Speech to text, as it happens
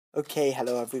Okay,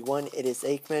 hello everyone, it is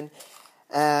Aikmann.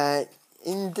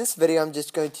 In this video I'm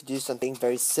just going to do something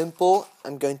very simple.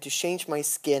 I'm going to change my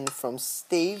skin from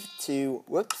Steve to,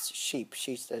 sheep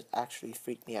that actually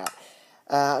freaked me out.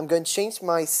 I'm going to change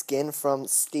my skin from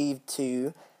Steve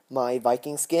to my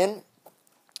Viking skin.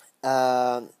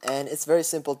 And it's very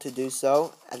simple to do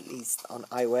so, at least on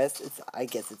iOS. I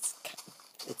guess it's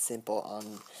simple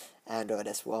on Android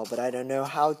as well, but I don't know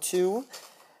how to.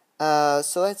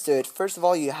 So let's do it. First of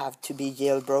all, you have to be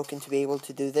jailbroken to be able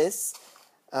to do this.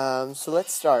 So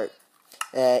let's start.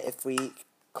 If we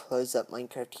close up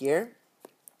Minecraft here,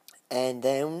 and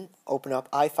then open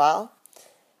up iFile,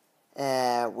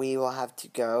 we will have to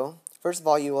go. First of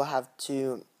all, you will have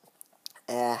to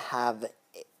have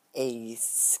a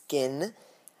skin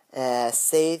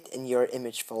saved in your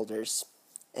image folders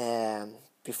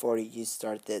before you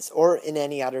start this, or in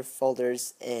any other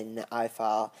folders in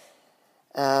iFile.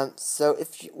 So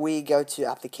if we go to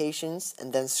applications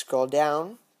and then scroll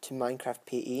down to Minecraft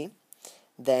PE,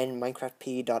 then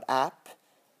minecraftpe.app,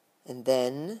 and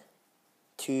then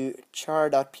to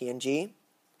char.png,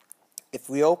 if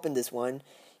we open this one,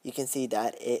 you can see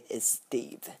that it is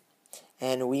Steve,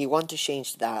 and we want to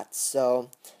change that.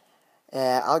 So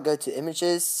I'll go to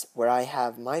images where I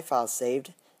have my file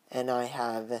saved, and I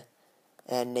have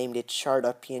named it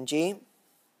char.png.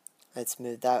 Let's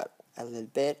move that a little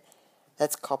bit.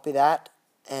 Let's copy that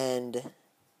and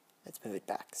let's move it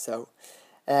back. So,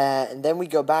 and then we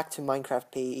go back to Minecraft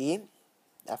PE,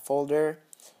 that folder,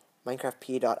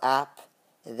 minecraftpe.app,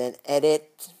 and then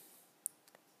edit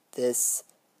this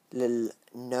little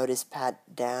notice pad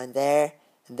down there,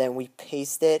 and then we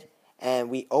paste it and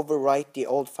we overwrite the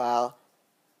old file.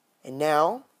 And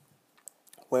now,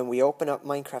 when we open up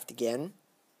Minecraft again,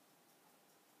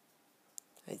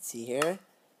 let's see here,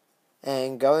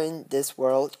 and go in this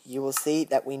world, you will see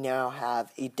that we now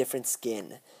have a different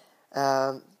skin.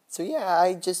 So yeah,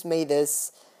 I just made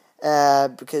this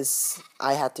because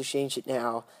I had to change it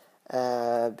now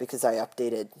because I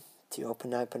updated to Open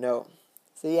 9.0.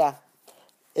 So yeah,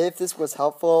 if this was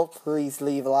helpful, please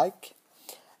leave a like.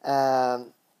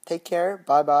 Take care,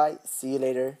 bye bye, see you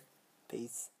later,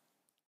 peace.